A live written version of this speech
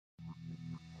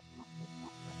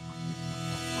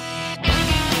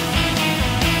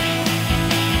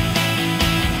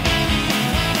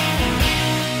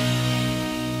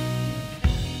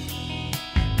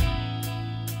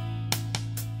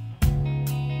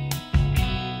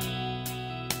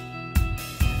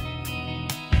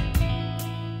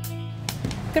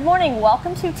Good morning.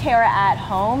 Welcome to TERRA at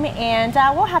Home, and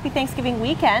well, happy Thanksgiving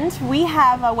weekend. We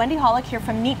have Wendy Hollick here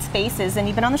from Neat Spaces, and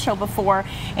you've been on the show before,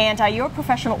 and you're a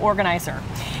professional organizer.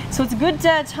 So it's a good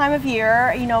time of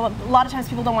year. You know, a lot of times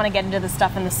people don't want to get into this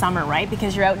stuff in the summer, right?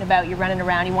 Because you're out and about, you're running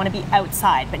around, you want to be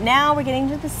outside. But now we're getting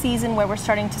into the season where we're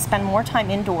starting to spend more time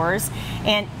indoors,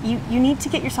 and you need to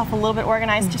get yourself a little bit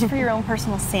organized just for your own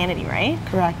personal sanity, right?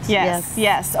 Correct. Yes. Okay,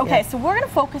 yes. So we're going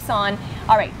to focus on,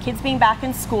 all right, kids being back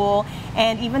in school,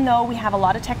 and even though we have a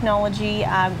lot of technology,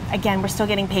 again, we're still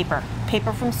getting paper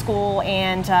from school,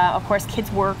 and of course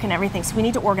kids work and everything, so we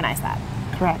need to organize that.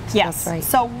 Correct. Yes. That's right.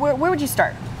 So where would you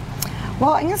start?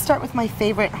 Well, I'm going to start with my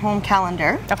favorite home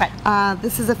calendar. Okay.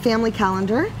 This is a family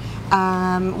calendar.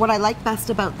 What I like best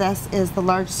about this is the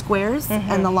large squares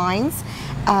and the lines.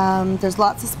 There's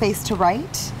lots of space to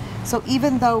write. So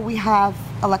even though we have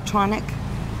electronic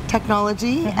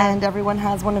technology and everyone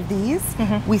has one of these,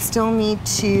 we still need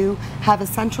to have a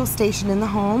central station in the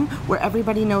home where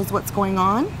everybody knows what's going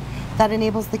on. That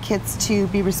enables the kids to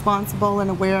be responsible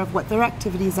and aware of what their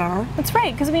activities are. That's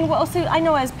right, because I mean, also I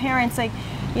know as parents, like,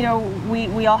 you know,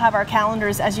 we all have our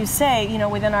calendars, as you say, you know,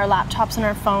 within our laptops and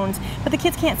our phones, but the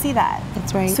kids can't see that.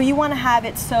 That's right. So you want to have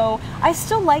it, so I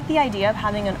still like the idea of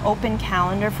having an open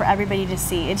calendar for everybody to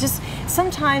see. It just,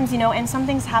 sometimes, you know, and some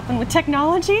things happen with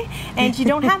technology and you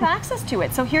don't have access to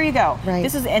it. So here you go. Right.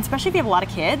 This is, and especially if you have a lot of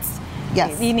kids.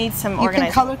 Yes. You need some organizing. You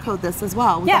organizing. can color code this as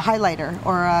well with a highlighter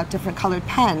or a different colored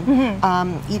pen.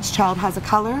 Each child has a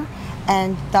color,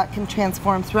 and that can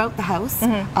transform throughout the house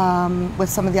with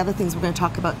some of the other things we're going to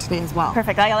talk about today as well.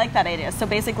 Perfect. I like that idea. So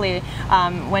basically,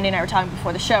 Wendy and I were talking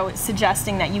before the show,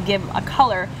 suggesting that you give a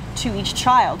color to each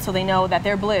child so they know that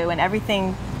they're blue, and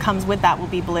everything comes with that will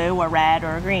be blue or red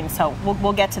or green. So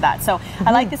we'll get to that. So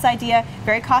I like this idea,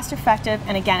 very cost effective,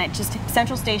 and again, it just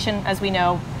central station, as we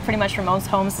know, pretty much for most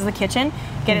homes is a kitchen.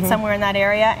 Get it somewhere in that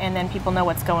area, and then people know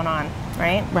what's going on,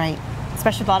 right? Right.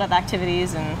 Especially with a lot of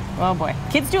activities, and oh boy,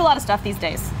 kids do a lot of stuff these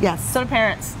days. Yes. So do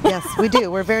parents. Yes, we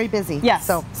do. We're very busy. Yes.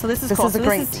 So this is cool.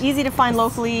 This is easy to find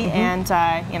locally, and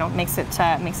you know,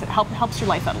 helps your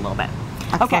life out a little bit.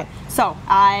 Excellent. Okay. So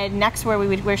next,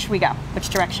 where should we go? Which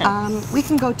direction? We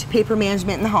can go to paper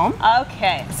management in the home.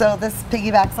 Okay. So this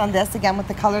piggybacks on this again with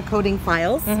the color coding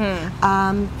files.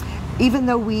 Even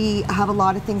though we have a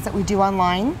lot of things that we do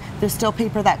online, there's still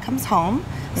paper that comes home.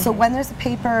 So when there's a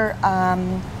paper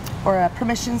or a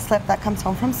permission slip that comes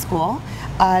home from school,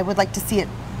 I would like to see it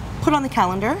put on the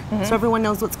calendar so everyone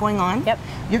knows what's going on. Yep.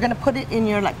 You're going to put it in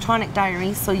your electronic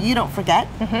diary so you don't forget.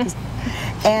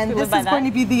 And this is going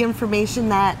to be the information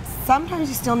that sometimes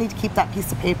you still need to keep that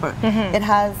piece of paper. It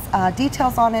has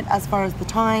details on it as far as the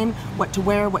time, what to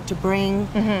wear, what to bring,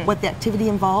 what the activity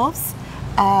involves.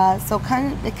 So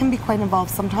it can be quite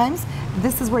involved sometimes.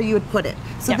 This is where you would put it.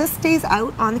 So this stays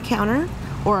out on the counter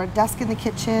or a desk in the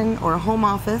kitchen or a home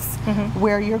office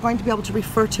where you're going to be able to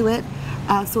refer to it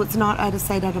so it's not out of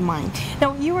sight, out of mind.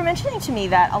 Now, you were mentioning to me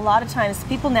that a lot of times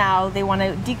people now, they want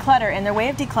to declutter, and their way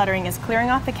of decluttering is clearing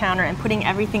off the counter and putting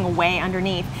everything away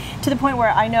underneath, to the point where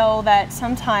I know that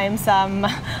sometimes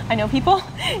I know people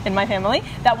in my family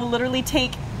that will literally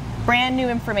take brand new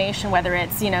information, whether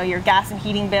it's, you know, your gas and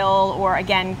heating bill or,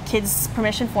 again, kids'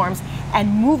 permission forms, and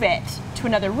move it to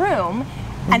another room,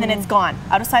 and then it's gone.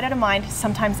 Out of sight, out of mind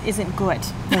sometimes isn't good.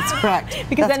 That's correct.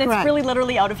 Because That's then it's really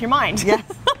literally out of your mind. Yes.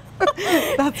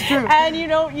 That's true. And you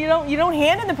don't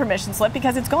hand in the permission slip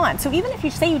because it's gone. So even if you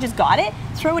say you just got it,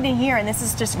 throw it in here, and this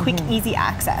is just quick, easy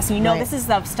access. And you know this is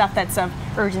the stuff that's of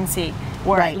urgency,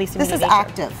 or at least this is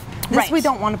active. This we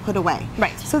don't want to put away.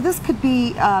 Right. So this could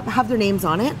be have their names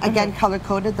on it. Again, color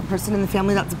coded. The person in the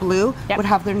family that's blue would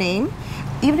have their name.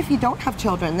 Even if you don't have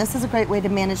children, this is a great way to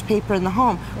manage paper in the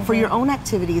home for your own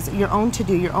activities, your own to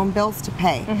do, your own bills to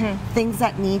pay, things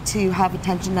that need to have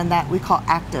attention, and that we call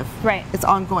active. Right. It's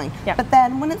ongoing. Yep. But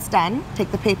then when it's done,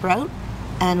 take the paper out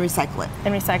and recycle it.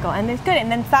 And recycle, and it's good.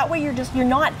 And then that way you're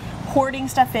not hoarding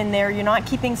stuff in there. You're not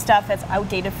keeping stuff that's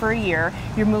outdated for a year.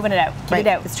 You're moving it out. Get it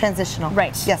out. It's transitional.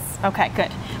 Right. Yes. Okay,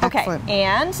 good. Okay. Excellent.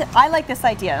 And I like this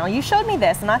idea. Now, you showed me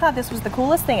this, and I thought this was the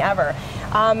coolest thing ever.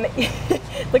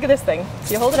 Look at this thing.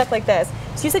 So you hold it up like this.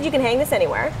 So you said you can hang this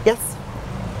anywhere. Yes.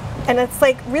 And it's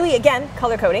like really, again,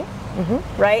 color coding,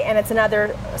 right? And it's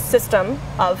another system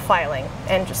of filing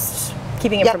and just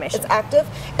keeping information. It's active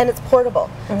and it's portable.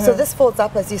 So this folds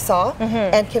up, as you saw,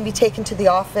 and can be taken to the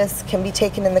office, can be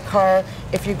taken in the car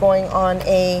if you're going on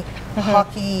a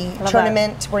hockey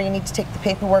tournament where you need to take the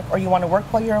paperwork, or you want to work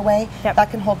while you're away.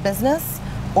 That can hold business,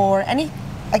 or any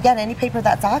paper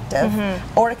that's active,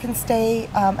 or it can stay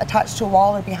attached to a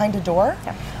wall or behind a door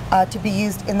to be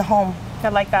used in the home I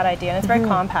like that idea, and it's very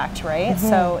compact, right?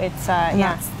 So it's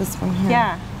That's this one here.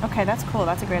 Yeah. Okay, that's cool.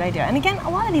 That's a great idea. And again, a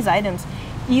lot of these items,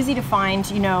 easy to find.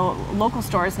 You know, local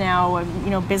stores now. You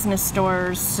know, business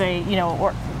stores. You know,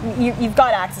 or you've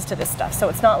got access to this stuff, so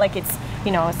it's not like it's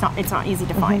it's not easy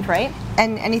to find, right?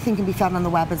 And anything can be found on the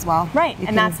web as well. Right,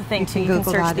 and that's the thing too. You can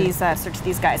search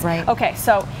these guys. Right. Okay,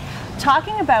 so.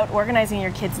 Talking about organizing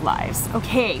your kids' lives.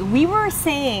 Okay, we were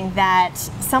saying that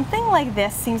something like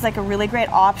this seems like a really great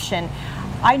option.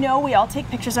 I know we all take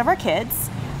pictures of our kids.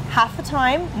 Half the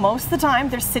time, most of the time,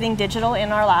 they're sitting digital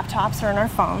in our laptops or in our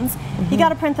phones. You got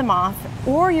to print them off,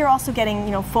 or you're also getting,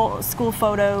 you know, full school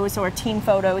photos or team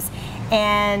photos.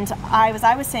 And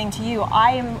I was saying to you,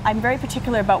 I'm very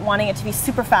particular about wanting it to be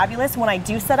super fabulous when I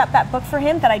do set up that book for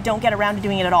him, that I don't get around to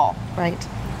doing it at all. Right.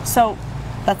 So.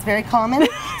 That's very common.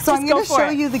 So I'm going to show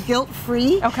you the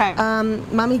guilt-free,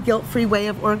 mommy guilt-free way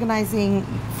of organizing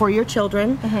for your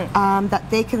children that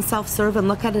they can self-serve and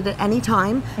look at it at any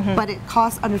time, but it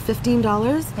costs under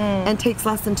 $15 and takes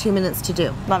less than 2 minutes to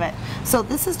do. Love it. So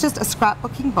this is just a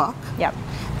scrapbooking book. Yep.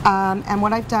 And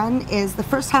what I've done is the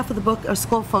first half of the book are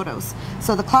school photos.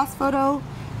 So the class photo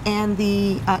and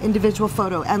the individual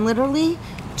photo, and literally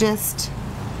just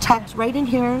tucked right in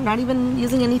here, not even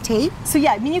using any tape. So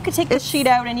yeah, I mean, you could take the sheet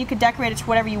out and you could decorate it to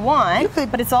whatever you want. You could,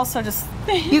 but it's also just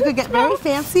you could get very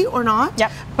fancy or not.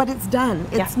 Yep. But it's done.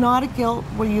 It's not a guilt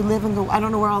where you live and go, I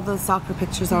don't know where all the soccer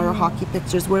pictures are or hockey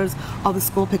pictures. Where's all the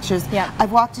school pictures? Yeah.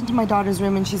 I've walked into my daughter's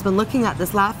room and she's been looking at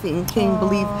this, laughing, can't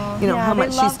believe how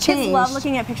much she's changed. Kids love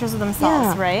looking at pictures of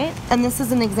themselves, right? And this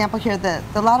is an example here, the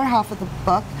latter half of the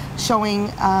book showing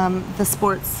the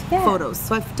sports photos.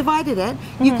 So I've divided it.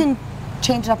 You can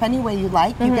change it up any way you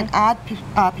like. You can add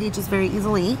pages very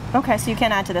easily. Okay, so you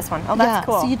can add to this one. Oh, that's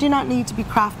cool. So you do not need to be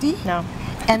crafty. No.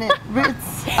 And it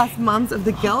rids us mums of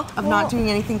the guilt of not doing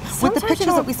anything with the pictures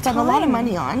that we spend a lot of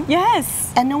money on.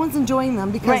 Yes. And no one's enjoying them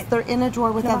because they're in a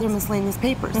drawer with other miscellaneous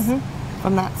papers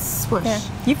from that swoosh. Yeah.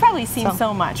 You've probably seen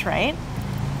so much, right?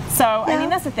 So, I mean,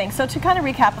 that's the thing. So to kind of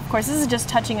recap, of course, this is just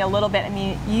touching a little bit. I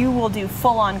mean, you will do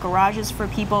full-on garages for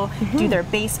people, do their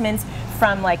basements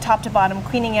from like top to bottom,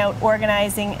 cleaning out,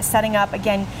 organizing, setting up,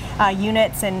 again,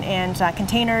 units and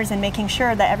containers, and making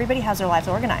sure that everybody has their lives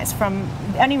organized from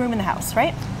any room in the house,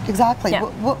 right? Exactly.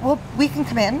 Yeah. We can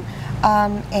come in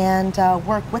and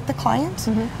work with the client,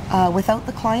 without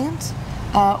the client,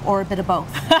 or a bit of both,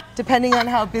 depending on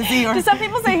how busy or... Do some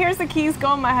people say, here's the keys,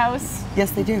 go in my house?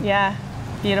 Yes, they do. Yeah.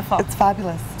 Beautiful. It's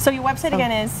fabulous. So your website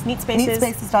again is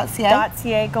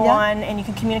neatspaces.ca. Go on, and you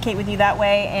can communicate with you that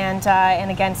way. And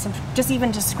again, some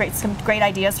great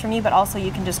ideas from you, but also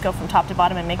you can just go from top to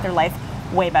bottom and make their life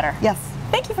way better. Yes.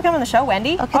 Thank you for coming on the show,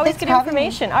 Wendy. Okay, always good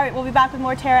information. All right, we'll be back with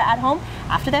more Terra at Home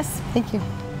after this. Thank you.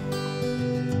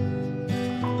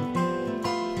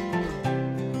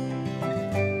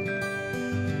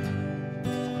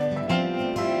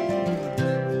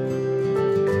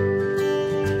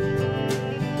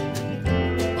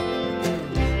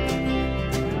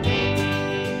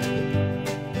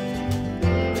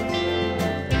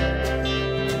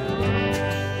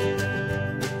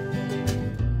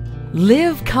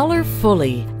 Live color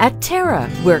fully at TERRA,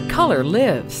 where color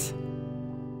lives.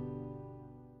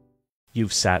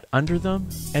 You've sat under them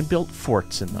and built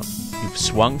forts in them. You've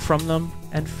swung from them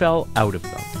and fell out of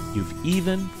them. You've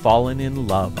even fallen in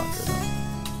love under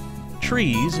them.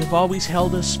 Trees have always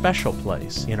held a special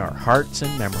place in our hearts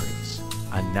and memories.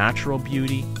 A natural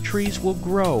beauty, trees will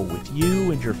grow with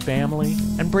you and your family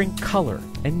and bring color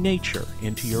and nature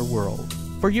into your world.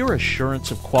 For your assurance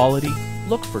of quality,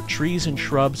 look for trees and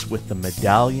shrubs with the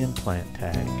Medallion plant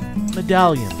tag.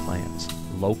 Medallion plants,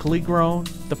 locally grown,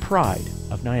 the pride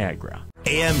of Niagara.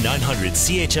 AM 900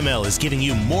 CHML is giving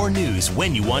you more news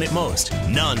when you want it most.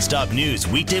 Non-stop news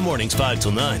weekday mornings 5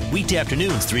 till 9, weekday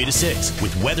afternoons 3 to 6,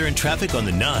 with weather and traffic on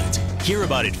the 9s. Hear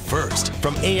about it first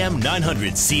from AM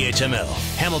 900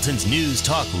 CHML, Hamilton's news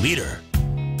talk leader.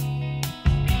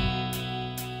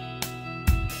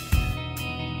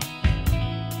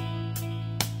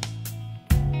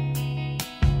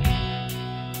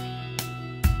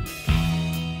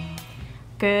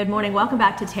 Good morning. Welcome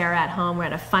back to Terra at Home. We're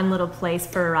at a fun little place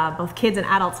for both kids and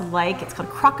adults alike. It's called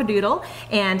Crock-A-Doodle,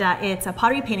 and it's a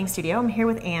pottery painting studio. I'm here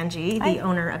with Angie, the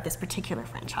owner of this particular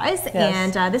franchise,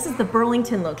 and this is the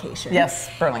Burlington location. Yes,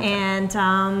 Burlington.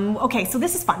 And okay, so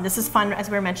this is fun. This is fun, as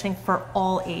we were mentioning, for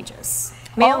all ages.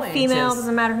 Male, female,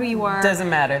 doesn't matter who you are.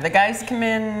 Doesn't matter. The guys come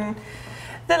in.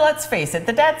 let's face it,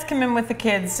 the dads come in with the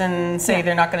kids and say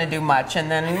they're not going to do much, and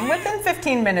then within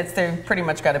 15 minutes they've pretty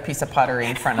much got a piece of pottery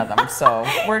in front of them. So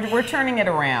we're turning it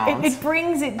around. It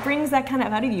brings that kind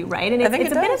of out of you, right? And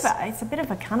it's a bit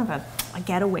of a kind of a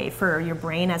getaway for your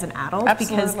brain as an adult.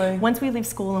 Absolutely. Because once we leave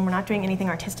school and we're not doing anything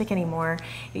artistic anymore,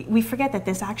 we forget that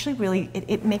this actually really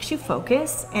it makes you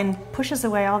focus and pushes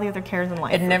away all the other cares in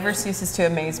life. It never ceases to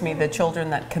amaze me, the children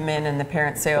that come in and the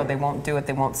parents say, oh, they won't do it,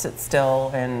 they won't sit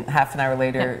still, and half an hour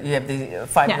later you have the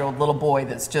 5-year-old little boy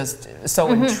that's just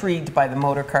so intrigued by the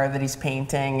motor car that he's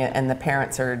painting, and the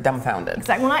parents are dumbfounded.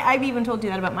 Exactly. Well, I've even told you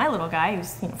that about my little guy,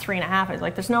 who's 3.5. I was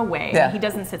like, there's no way. He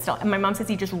doesn't sit still. And my mom says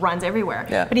he just runs everywhere.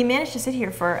 But he managed to sit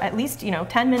here for at least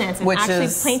 10 minutes and actually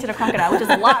painted a crocodile, which is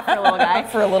a lot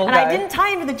for a little guy. I didn't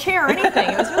tie him to the chair or anything.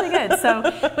 It was really good. So,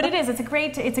 but it's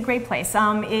a great place.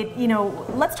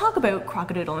 Let's talk about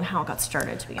Crock-A-Doodle and how it got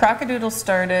started. Crock-A-Doodle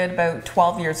started about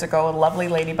 12 years ago. A lovely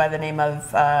lady by the name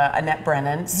of Annette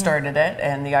Brennan started it,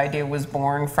 and the idea was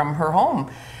born from her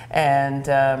home.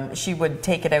 And she would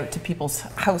take it out to people's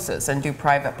houses and do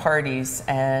private parties,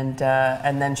 and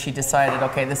then she decided,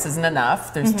 okay, this isn't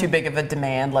enough. There's too big of a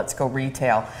demand. Let's go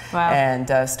retail. Wow.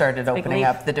 And started opening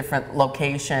up the different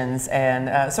locations.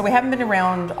 And so we haven't been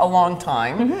around a long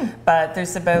time, but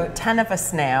there's about 10 of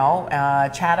us now.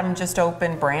 Chatham just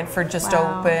opened, Brantford just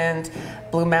opened,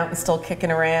 Blue Mountain's still kicking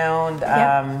around.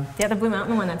 The Blue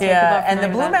Mountain one. That's and the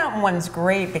Blue Mountain one's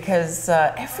great because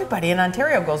everybody in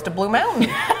Ontario goes to Blue Mountain.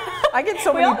 I get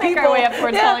so many people. We all make our way up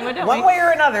towards Collingwood, don't we? One way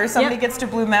or another, somebody gets to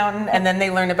Blue Mountain, and then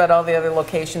they learn about all the other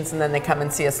locations, and then they come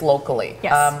and see us locally.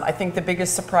 Yes. I think the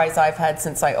biggest surprise I've had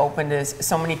since I opened is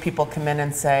so many people come in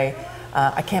and say,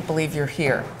 I can't believe you're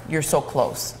here. You're so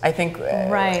close. I think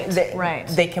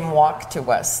they can walk to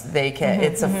us. They can.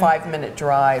 It's a 5-minute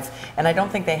drive, and I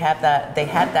don't think they had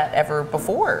that ever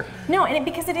before. No, and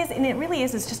it really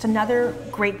is. It's just another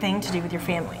great thing to do with your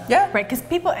family. Yeah. Right. Because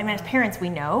people, as parents, we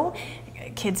know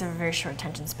kids have a very short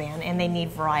attention span and they need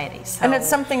variety. So and it's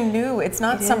something new. It's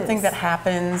not something that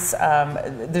happens.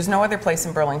 There's no other place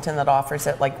in Burlington that offers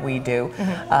it like we do.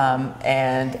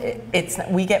 And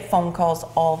we get phone calls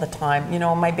all the time.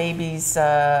 My baby's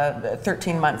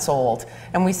 13 months old,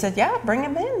 and we said, yeah, bring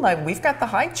him in. Like, we've got the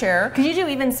high chair. Could you do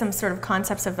even some sort of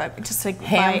concepts of just like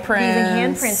using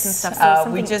handprints and stuff?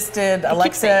 So we just did.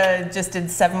 Alexa just did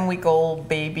 7-week-old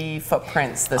baby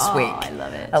footprints this week. Oh, I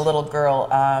love it. A little girl,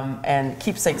 and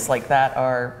keepsakes like that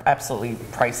are absolutely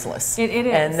priceless. It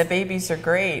is. And the babies are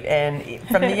great. And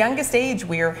from the youngest age,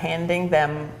 we are handing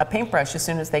them a paintbrush as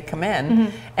soon as they come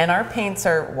in. And our paints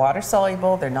are water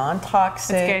soluble. They're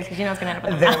non-toxic. That's good, because you know it's going to end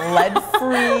up with They're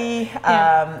lead-free.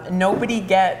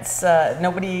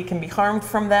 Nobody can be harmed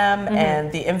from them.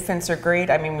 And the infants are great.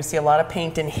 I mean, we see a lot of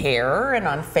paint in hair and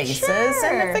on faces.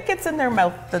 And if it gets in their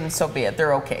mouth, then so be it.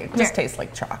 They're okay. It just tastes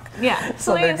like chalk. Yeah.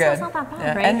 So they're good. It's not that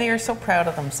bad, right? And they are so proud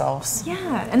of themselves.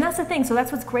 Yeah, and that's the thing. So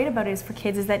that's what's great about it is for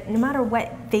kids is that no matter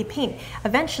what they paint,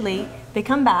 eventually they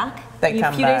come back.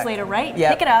 A few days later, right?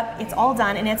 Yep. Pick it up. It's all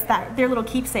done, and it's their little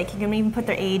keepsake. You can even put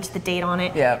their age, the date on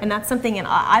it, and that's something. And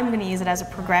I'm going to use it as a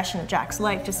progression of Jack's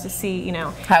life, just to see,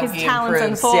 how his talents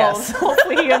unfold. Yes.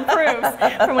 Hopefully, he improves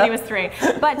from when he was 3.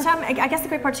 But I guess the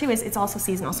great part too is it's also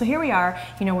seasonal. So here we are.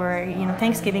 We're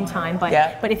Thanksgiving time,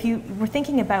 but if you were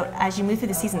thinking about as you move through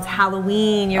the seasons,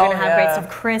 Halloween, you're going to have great stuff.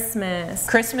 Christmas.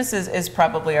 Christmas is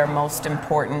probably our most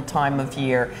important time of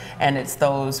year, and it's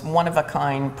those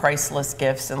one-of-a-kind, priceless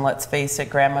gifts. And let's face it,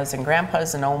 grandmas and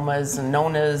grandpas and omas and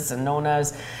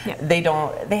nonas,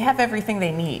 they have everything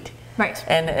they need. Right.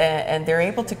 And they're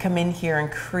able to come in here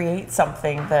and create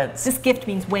something that's... This gift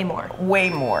means way more. Way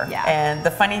more. Yeah. And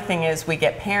the funny thing is we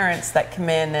get parents that come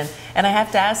in and I have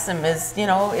to ask them,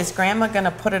 is grandma going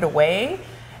to put it away?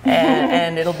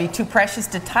 and it'll be too precious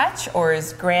to touch, or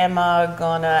is grandma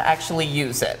gonna actually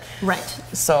use it? Right.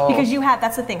 So because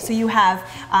that's the thing. So you have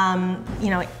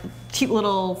cute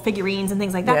little figurines and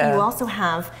things like that. But you also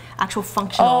have actual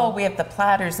functional. Oh, we have the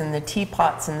platters and the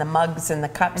teapots and the mugs and the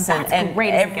cups and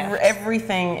great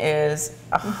everything is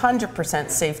 100%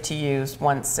 safe to use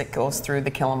once it goes through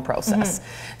the kiln process.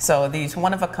 So these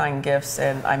one-of-a-kind gifts,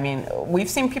 and I mean, we've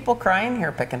seen people crying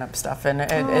here picking up stuff, and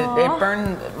it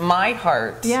burned my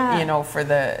heart, for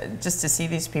just to see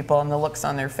these people and the looks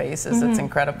on their faces. It's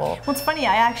incredible. Well, it's funny.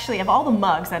 I actually, of all the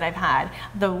mugs that I've had,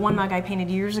 the one mug I painted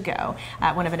years ago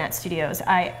at one of Annette's studios,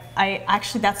 I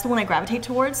actually, that's the one I gravitate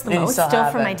towards the the And you most. still Still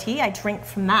have for it. my tea, I drink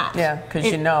from that. Yeah, 'cause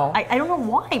It- you know. I don't know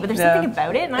why, but there's Yeah. something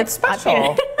about it. And It's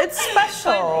special. It's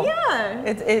special. But,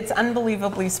 yeah. It's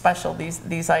unbelievably special,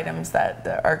 these items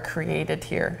that are created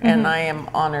here. And I am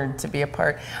honored to be a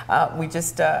part. We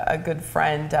just, a good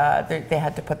friend, they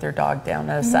had to put their dog down,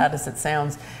 as sad as it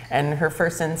sounds. And her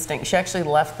first instinct, she actually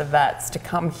left the vets to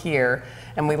come here,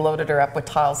 and we loaded her up with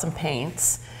tiles and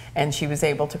paints, and she was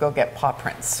able to go get paw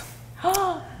prints.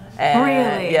 And,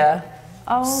 Really? Yeah.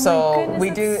 Oh So my goodness, we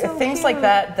that's do so things like cute.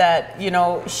 that, you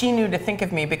know, she knew to think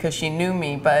of me because she knew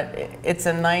me, but it's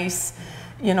a nice,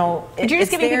 you know. But you're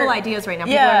just it's giving there- people ideas right now.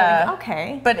 People Yeah. are like,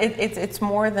 okay. But it's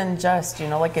more than just, you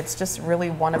know, like it's just really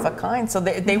one of a kind. So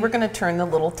they were going to turn the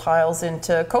little tiles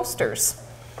into coasters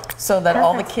so that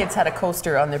all the Perfect. kids had a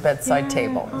coaster on their bedside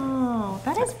table. Oh,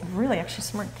 that is really actually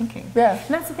smart thinking. Yeah. And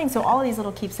that's the thing. So all of these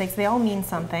little keepsakes, they all mean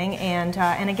something.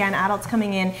 And again, adults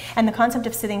coming in, and the concept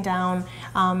of sitting down,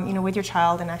 you know, with your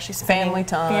child and actually spending Family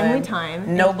time. Family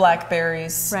time. No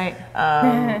blackberries. Right.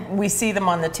 We see them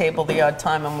on the table the odd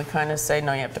time, and we kind of say,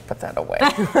 no, you have to put that away.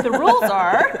 The rules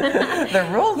are. The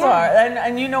rules are,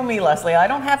 and you know me, Leslie, I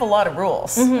don't have a lot of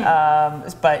rules.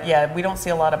 But yeah, we don't see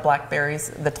a lot of blackberries.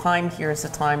 The time here is the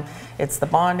time. It's the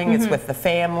bonding. It's with the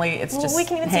family. It's Well, just we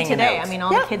can even see hanging today. out. I mean,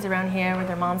 all the kids around here with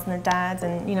their moms and their dads,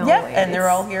 and you know. Yeah, and they're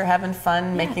it's- all here having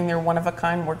fun, making their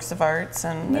one-of-a-kind works of arts,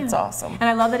 and it's awesome. And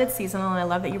I love that it's seasonal, and I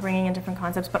love that you're bringing in different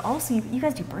concepts. But also, you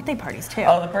guys do birthday parties too.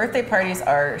 Oh, the birthday parties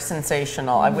are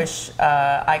sensational. I wish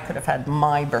I could have had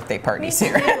my birthday parties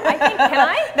here. I think, can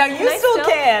I? Now you Can I still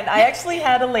can. I actually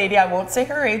had a lady. I won't say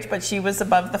her age, but she was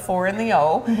above the 4 in the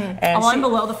O. And Oh, I'm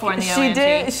below the 4 in the O, She Angie.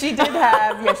 did. She did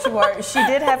have. Yes, you are. She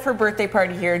did have her birthday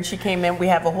party here, and she came in. We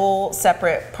have a whole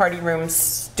separate party room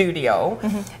studio,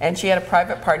 and she had a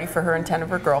private party for her and 10 of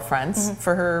her girlfriends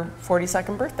for her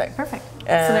 42nd birthday. Perfect. So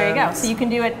there you go. And So you can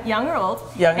do it young or old.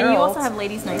 Young and or you old. also have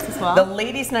ladies' nights as well. The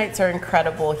ladies' nights are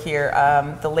incredible here.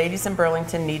 The ladies in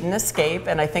Burlington need an escape,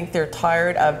 and I think they're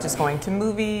tired of just going to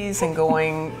movies and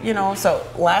going, you know. So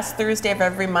last Thursday of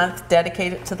every month,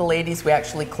 dedicated to the ladies, we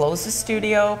actually close the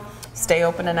studio, stay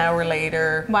open an hour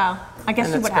later. Wow. I guess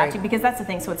And you it's would have great. to, because that's the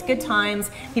thing. So it's good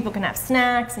times. People can have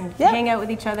snacks and Yeah. hang out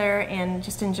with each other and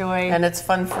just enjoy. And it's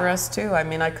fun for us too. I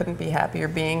mean, I couldn't be happier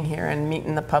being here and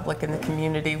meeting the public and the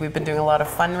community. We've been doing a lot of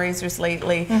fundraisers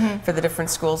lately for the different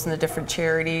schools and the different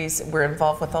charities. We're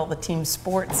involved with all the team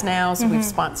sports now. So we've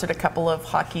sponsored a couple of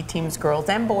hockey teams, girls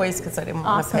and boys, because I didn't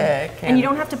want to Awesome. pick. And you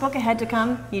don't have to book ahead to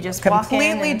come. You just walk in.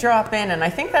 Completely and- drop in, and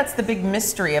I think that's the big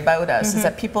mystery about us is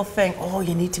that people think, oh,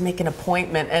 you need to make an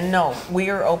appointment, and no, we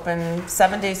are open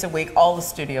 7 days a week. All the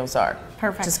studios are.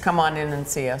 Perfect. Just come on in and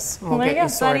see us. And Well, we'll there get you you go.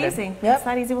 It's that sorted. easy. Yep. It's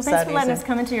that easy. Well, It's thanks that for letting easy. us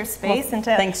come into your space, Well, and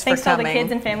to, thanks for to all the coming.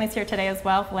 kids and families here today as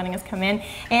well for letting us come in.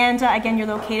 And again, you're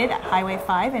located at Highway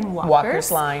 5 in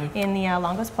Walker's Line. in the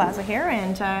Longos Plaza here,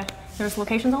 and there's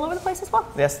locations all over the place as well.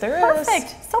 Yes, there is.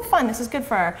 Perfect. So fun. This is good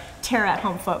for our Terra at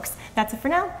Home folks. That's it for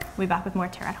now. We'll be back with more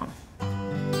Terra at Home.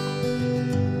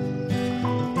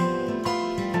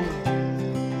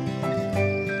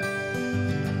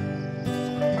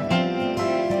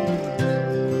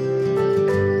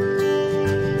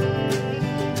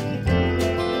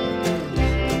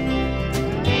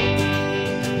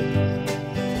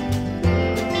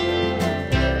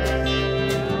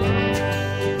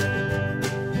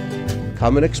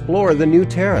 Come and explore the new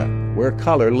Terra, where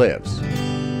color lives.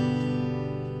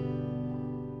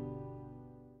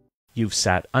 You've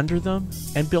sat under them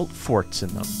and built forts in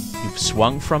them. You've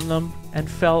swung from them and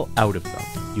fell out of them.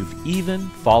 You've even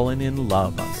fallen in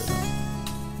love under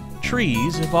them.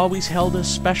 Trees have always held a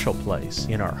special place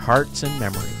in our hearts and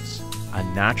memories. A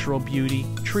natural beauty,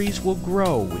 trees will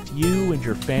grow with you and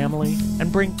your family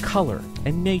and bring color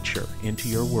and nature into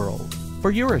your world.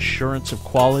 For your assurance of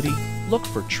quality, look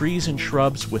for trees and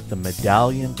shrubs with the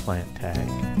Medallion plant tag.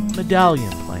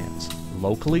 Medallion plants,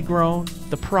 locally grown,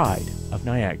 the pride of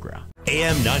Niagara.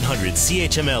 AM 900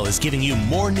 CHML is giving you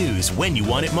more news when you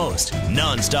want it most.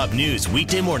 Non-stop news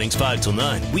weekday mornings 5 till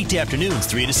 9, weekday afternoons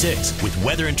 3 to 6, with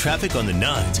weather and traffic on the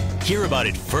 9s. Hear about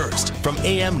it first from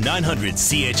AM 900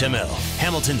 CHML,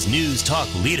 Hamilton's news talk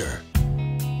leader.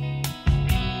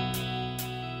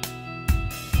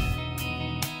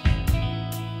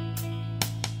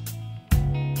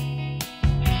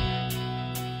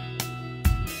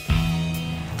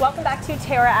 Welcome back to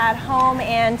TERRA at Home,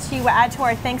 and to add to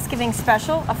our Thanksgiving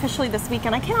special officially this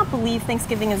weekend. I cannot believe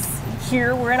Thanksgiving is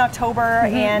here. We're in October,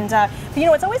 and but, you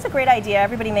know, it's always a great idea.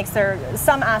 Everybody makes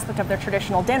some aspect of their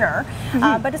traditional dinner,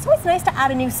 but it's always nice to add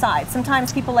a new side.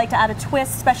 Sometimes people like to add a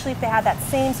twist, especially if they have that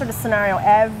same sort of scenario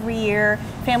every year.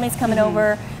 Family's coming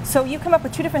over. So you come up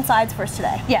with 2 different sides for us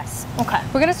today. Yes. Okay.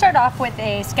 We're going to start off with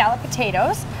a scalloped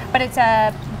potatoes, but it's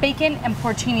a bacon and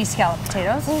porcini scalloped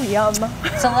potatoes. Ooh, yum.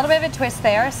 So a little bit of a twist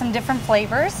there, some different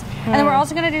flavors. And then we're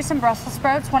also going to do some Brussels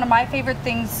sprouts, one of my favorite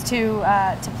things to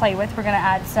play with. We're going to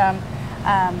add some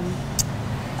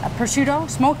prosciutto,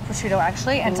 smoked prosciutto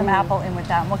actually, and some apple in with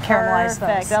that. And we'll caramelize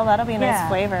Perfect. those. Oh, that'll be a nice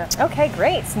flavor. Okay,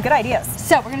 great. Some good ideas.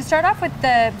 So we're going to start off with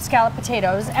the scalloped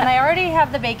potatoes, and I already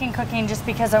have the bacon cooking just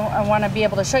because I want to be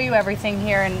able to show you everything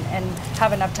here and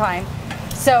have enough time.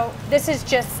 So this is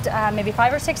just maybe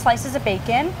 5 or 6 slices of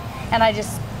bacon, and I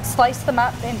just slice them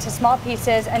up into small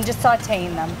pieces and just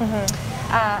sauteing them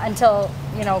until,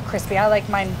 you know, crispy. I like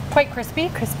mine quite crispy.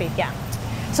 Crispy, yeah.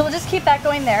 So we'll just keep that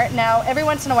going there. Now, every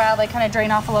once in a while, they kind of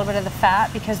drain off a little bit of the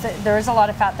fat because there is a lot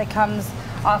of fat that comes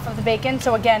off of the bacon.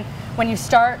 So again, when you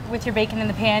start with your bacon in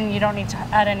the pan, you don't need to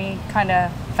add any kind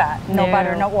of fat, no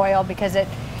butter, no oil, because there's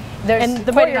and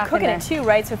the more you're cooking it too,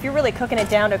 right? So if you're really cooking it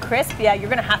down to crisp, yeah, you're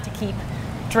going to have to keep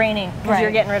draining because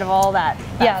you're getting rid of all that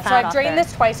yeah, fat so I've off drained there.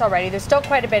 this twice already. There's still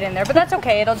quite a bit in there, but that's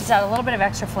okay. It'll just add a little bit of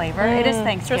extra flavor. It is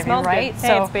Thanksgiving, smells right? Good.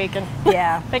 Hey, it's bacon.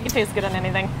 Yeah. Bacon tastes good on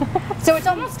anything. So it's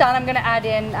almost done. I'm going to add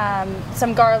in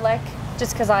some garlic,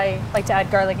 just because I like to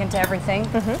add garlic into everything.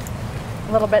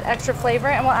 A little bit extra flavor,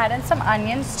 and we'll add in some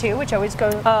onions too, which always go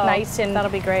nice in,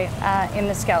 that'll be great in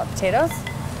the scalloped potatoes.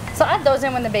 So add those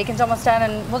in when the bacon's almost done,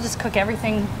 and we'll just cook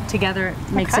everything together.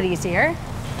 It makes it easier.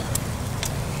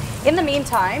 In the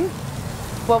meantime,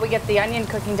 while we get the onion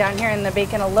cooking down here and the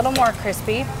bacon a little more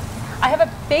crispy, I have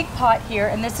a big pot here,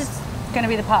 and this is going to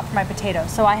be the pot for my potatoes.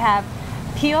 So I have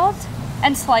peeled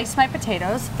and sliced my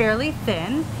potatoes fairly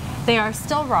thin. They are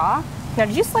still raw. Now,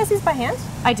 did you slice these by hand?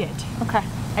 I did. Okay.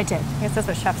 I did. I guess that's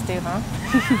what chefs do,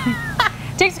 huh?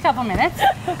 Takes a couple minutes.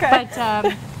 Okay.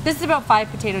 But this is about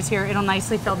 5 potatoes here. It'll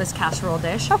nicely fill this casserole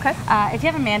dish. Okay. If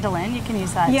you have a mandolin, you can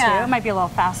use that Yeah. too. It might be a little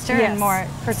faster and more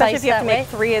precise. Especially if you have to that make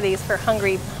 3 of these for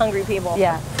hungry people.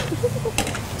 Yeah.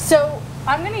 So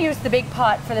I'm going to use the big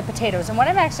pot for the potatoes, and what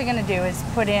I'm actually going to do is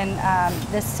put in,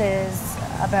 this is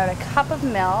about a cup of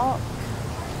milk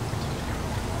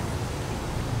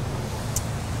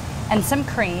and some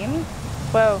cream.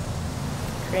 Whoa.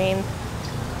 Cream.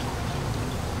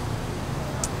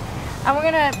 And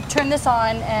we're going to turn this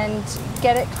on and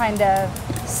get it kind of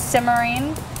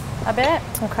simmering a bit.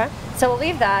 Okay. So we'll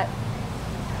leave that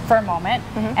for a moment,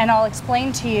 and I'll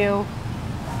explain to you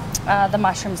the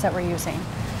mushrooms that we're using.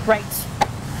 Right.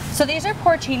 So these are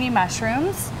porcini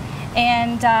mushrooms,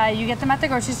 and you get them at the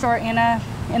grocery store in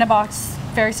a box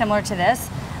very similar to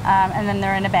this, and then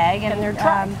they're in a bag. And they're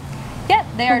dried. Yeah,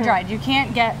 they are dried. You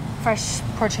can't get fresh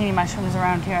porcini mushrooms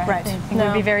around here. Right. It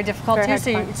would be very difficult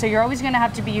so you're always going to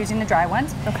have to be using the dry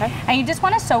ones. Okay. And you just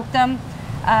want to soak them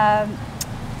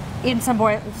in some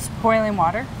boiling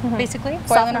water, basically.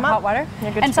 Boiling or hot water.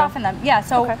 And soften them. Yeah,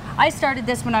 so I started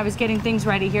this when I was getting things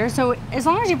ready here. So as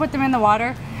long as you put them in the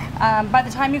water, by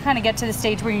the time you kind of get to the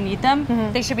stage where you need them,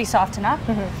 they should be soft enough.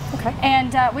 Okay.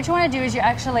 And what you want to do is you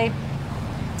actually,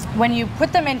 when you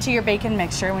put them into your bacon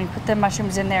mixture, when you put the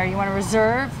mushrooms in there, you want to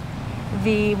reserve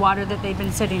the water that they've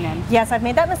been sitting in. Yes, I've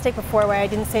made that mistake before where I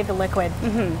didn't save the liquid.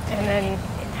 And then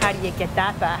how do you get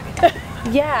that back?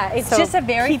 Yeah, it's So just a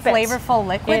very keep it. flavorful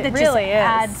liquid It that really just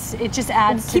adds. It just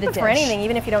adds to Keep the it dish. for anything,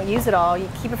 even if you don't use it all. You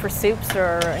keep it for soups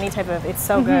or any type of, it's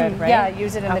so good, right? Yeah,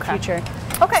 use it in the future.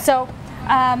 Okay. So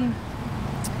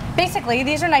basically,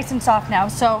 these are nice and soft now.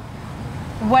 So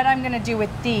what I'm going to do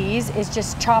with these is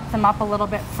just chop them up a little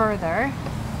bit further.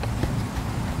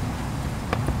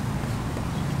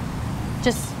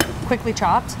 Just quickly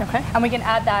chopped. Okay. And we can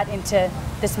add that into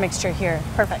this mixture here.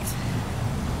 Perfect.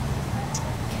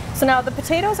 So now the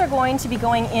potatoes are going to be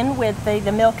going in with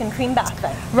the milk and cream bath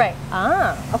then? Right.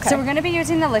 Ah, okay. So we're going to be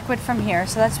using the liquid from here.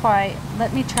 So that's why,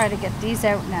 let me try to get these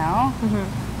out now.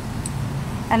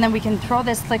 And then we can throw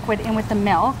this liquid in with the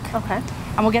milk. Okay.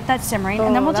 And we'll get that simmering. Oh,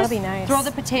 and then we'll that'll just be nice. throw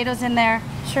the potatoes in there.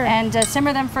 Sure. And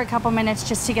simmer them for a couple minutes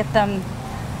just to get them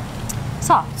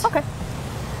soft. Okay.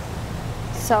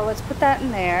 So let's put that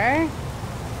in there.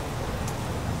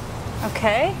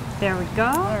 Okay, there we go.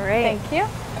 All right. Thank you.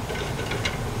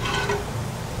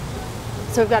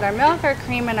 So we've got our milk, our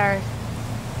cream, and our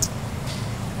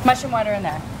mushroom water in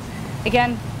there.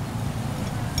 Again,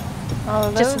 all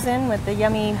of just those in with the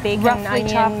yummy bacon roughly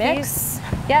chop onion mix. these.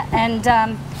 Yeah, and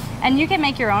And you can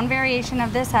make your own variation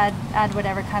of this, add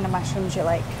whatever kind of mushrooms you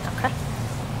like. Okay.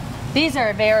 These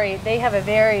are they have a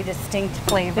very distinct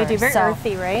flavor. They do, very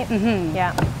earthy, right? Mm-hmm.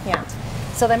 Yeah, yeah.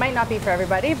 So they might not be for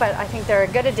everybody, but I think they're a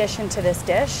good addition to this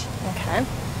dish. Okay.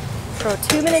 So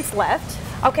 2 minutes left.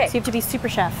 Okay. So you have to be super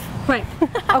chef. Right.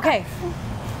 Okay.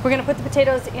 We're gonna put the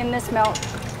potatoes in this milk,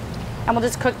 and we'll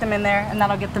just cook them in there, and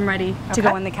that'll get them ready to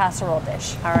go in the casserole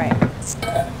dish. All right.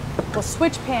 We'll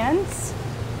switch pans.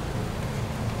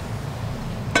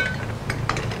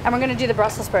 And we're gonna do the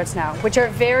Brussels sprouts now, which are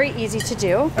very easy to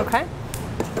do. Okay.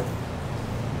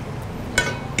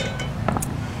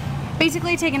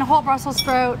 Basically taking a whole Brussels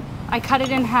sprout, I cut it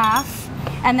in half,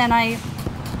 and then I,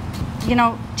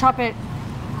 chop it.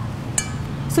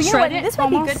 So you know what, this might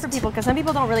be good for people because some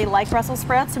people don't really like Brussels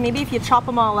sprouts. So maybe if you chop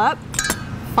them all up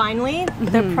finely,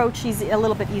 the approach is a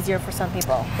little bit easier for some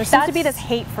people. There seems to be this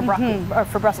hate for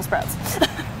Brussels sprouts.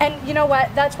 And you know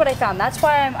what? That's what I found. That's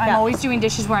why I'm always doing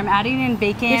dishes where I'm adding in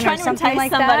bacon or something like that. You're trying to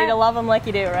entice somebody to love them like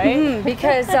you do, right?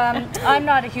 Because I'm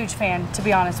not a huge fan, to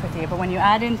be honest with you. But when you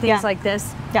add in things like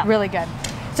this, really good.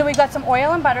 So we've got some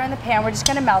oil and butter in the pan. We're just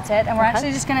going to melt it, and we're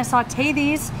actually just going to saute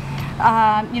these,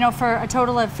 for a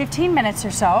total of 15 minutes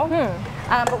or so.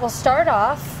 But we'll start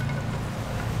off.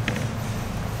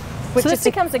 So this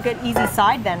becomes a good easy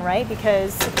side then, right?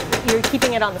 Because you're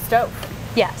keeping it on the stove.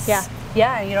 Yes. Yeah.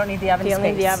 Yeah, you don't need the oven space. You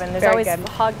don't need the oven.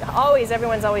 There's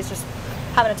everyone's always just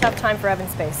having a tough time for oven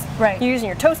space. Right. You're using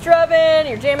your toaster oven,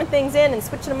 you're jamming things in and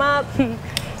switching them up.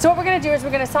 So what we're going to do is we're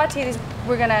going to saute these.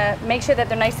 We're going to make sure that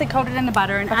they're nicely coated in the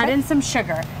butter and add in some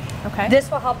sugar. Okay.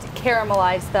 This will help to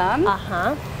caramelize them,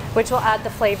 which will add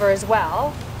the flavor as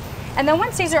well. And then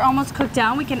once these are almost cooked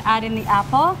down, we can add in the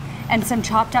apple and some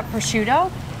chopped up prosciutto.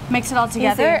 Mix it all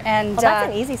together, and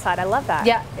that's an easy side. I love that.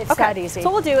 Yeah, it's that easy. So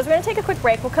what we'll do is we're going to take a quick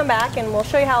break. We'll come back and we'll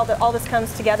show you how all this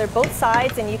comes together, both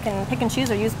sides, and you can pick and choose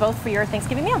or use both for your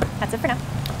Thanksgiving meal. That's it for now.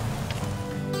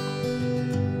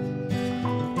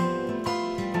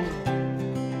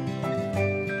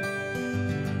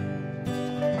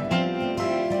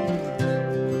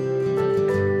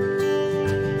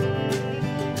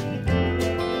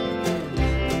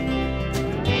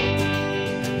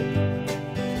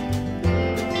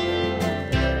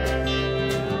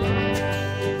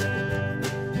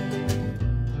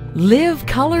 Live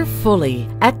color fully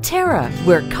at TERRA,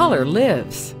 where color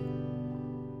lives.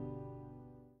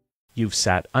 You've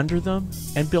sat under them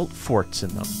and built forts in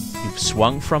them. You've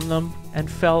swung from them and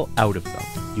fell out of them.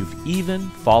 You've even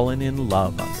fallen in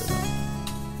love under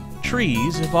them.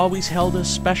 Trees have always held a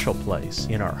special place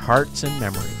in our hearts and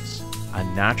memories. A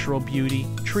natural beauty,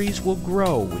 trees will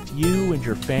grow with you and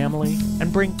your family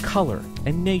and bring color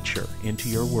and nature into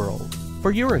your world.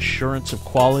 For your assurance of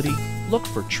quality, look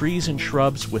for trees and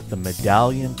shrubs with the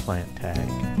Medallion plant tag.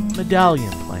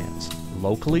 Medallion plants,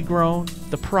 locally grown,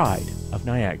 the pride of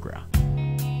Niagara.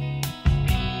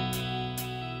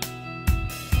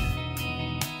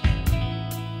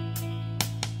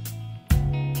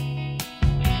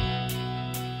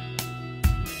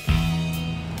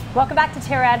 Welcome back to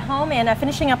TERRA at Home, and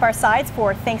finishing up our sides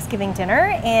for Thanksgiving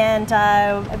dinner. And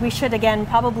we should again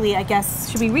probably, I guess,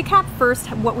 should we recap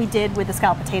first what we did with the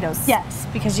scalloped potatoes? Yes,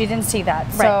 because you didn't see that.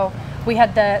 Right. So we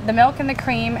had the milk and the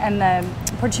cream and the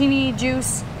porcini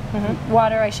juice,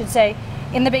 water I should say,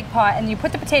 in the big pot, and you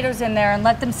put the potatoes in there and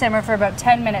let them simmer for about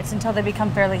 10 minutes until they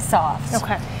become fairly soft.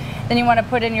 Okay. Then you want to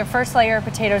put in your first layer of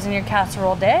potatoes in your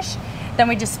casserole dish. Then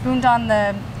we just spooned on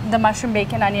the mushroom,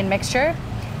 bacon, onion mixture.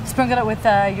 Sprinkled it with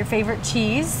your favorite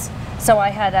cheese. So I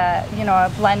had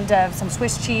a blend of some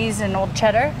Swiss cheese and old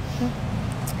cheddar.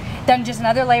 Then just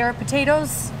another layer of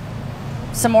potatoes,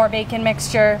 some more bacon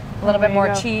mixture, a little bit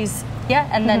more cheese. Yeah,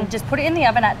 and then just put it in the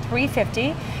oven at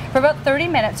 350 for about 30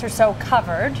 minutes or so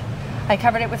covered. I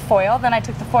covered it with foil, then I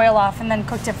took the foil off and then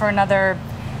cooked it for another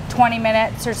 20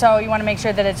 minutes or so. You want to make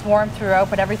sure that it's warm throughout,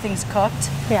 but everything's cooked.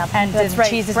 Yeah, and the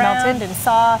cheese is melted and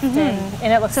soft,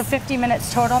 and it looks so 50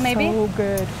 minutes total, maybe. So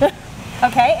good.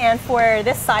 Okay, and for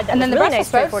this side, that was really nice,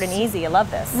 straightforward and easy. I love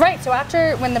this. Right. So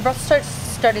when the Brussels sprouts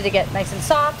started to get nice and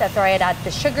soft, after I had added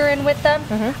the sugar in with them,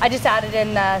 I just added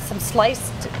in some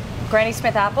sliced Granny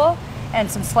Smith apple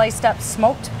and some sliced up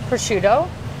smoked prosciutto.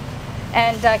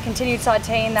 And continued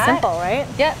sauteing that. Simple, right?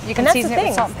 Yeah, you can season it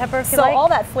with salt and pepper if you like. So all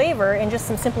that flavor in just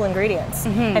some simple ingredients.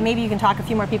 And maybe you can talk a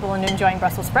few more people into enjoying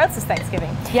Brussels sprouts this Thanksgiving.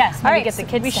 Yes, maybe get the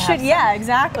kids to have some. Yeah,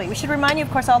 exactly. We should remind you,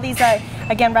 of course, all these,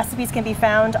 again, recipes can be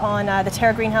found on the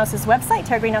TERRA Greenhouse's website,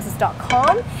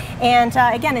 terragreenhouses.com. And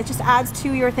again, it just adds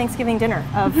to your Thanksgiving dinner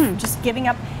of just giving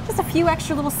up just a few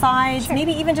extra little sides,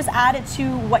 maybe even just add it to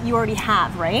what you already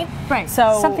have, right? Right.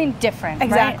 So something different.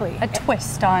 Exactly. Right? A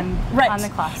twist on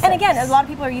the classic. And again, a lot of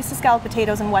people are used to scalloped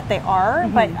potatoes and what they are,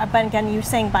 but again, you're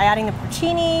saying by adding the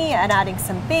porcini and adding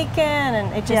some bacon,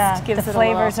 and it just gives the it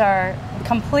flavors a are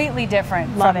completely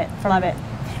different. Love from it.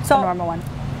 So the normal one.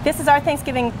 This is our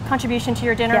Thanksgiving contribution to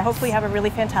your dinner. Yes. Hopefully you have a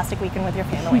really fantastic weekend with your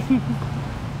family.